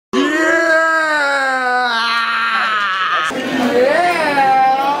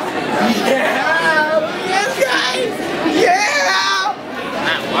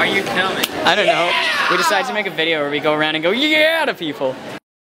I don't know. We decided to make a video where we go around and go yeah to people.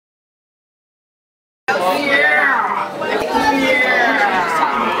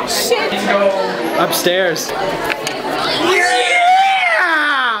 Shit. Upstairs. Yeah!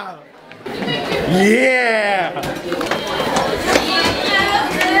 Yeah! Yeah!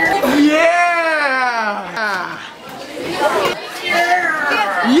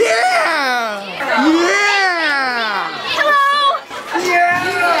 Yeah!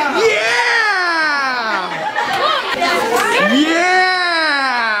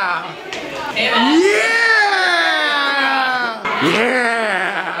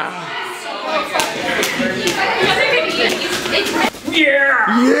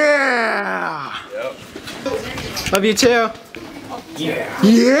 Yep. Love you too. Yeah.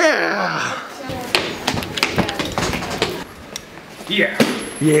 Yeah. Yeah.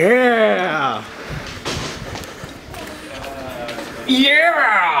 Yeah.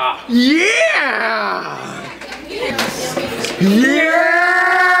 Yeah. Yeah.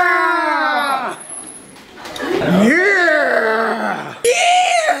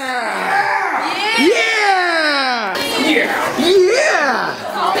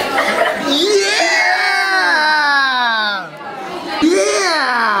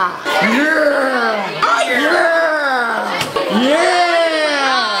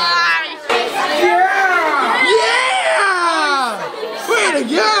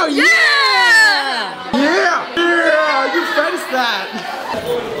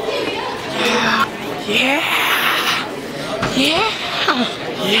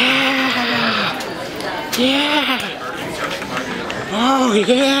 Yeah. Oh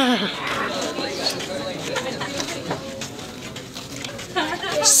yeah!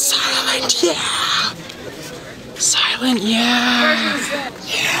 Silent, yeah! Silent, yeah!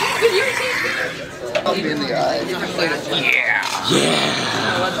 Yeah! In the eye. Yeah! Yeah!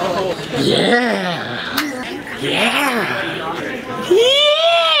 Yeah! Yeah! Yeah!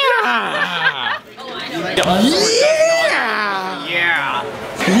 Yeah!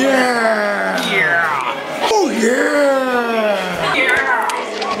 Yeah! Yeah! Oh yeah!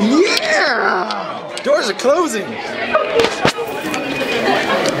 Yeah! Doors are closing! Yeah!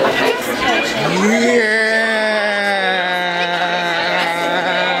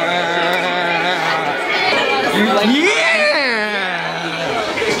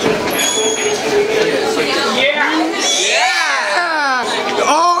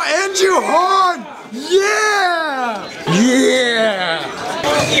 Oh, Andrew Horn! Yeah! Yeah!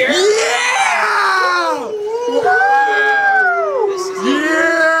 Yeah!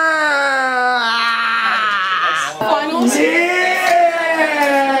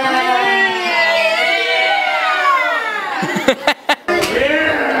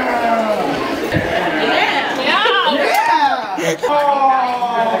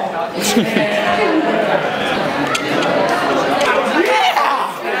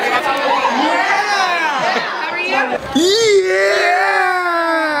 Yeah!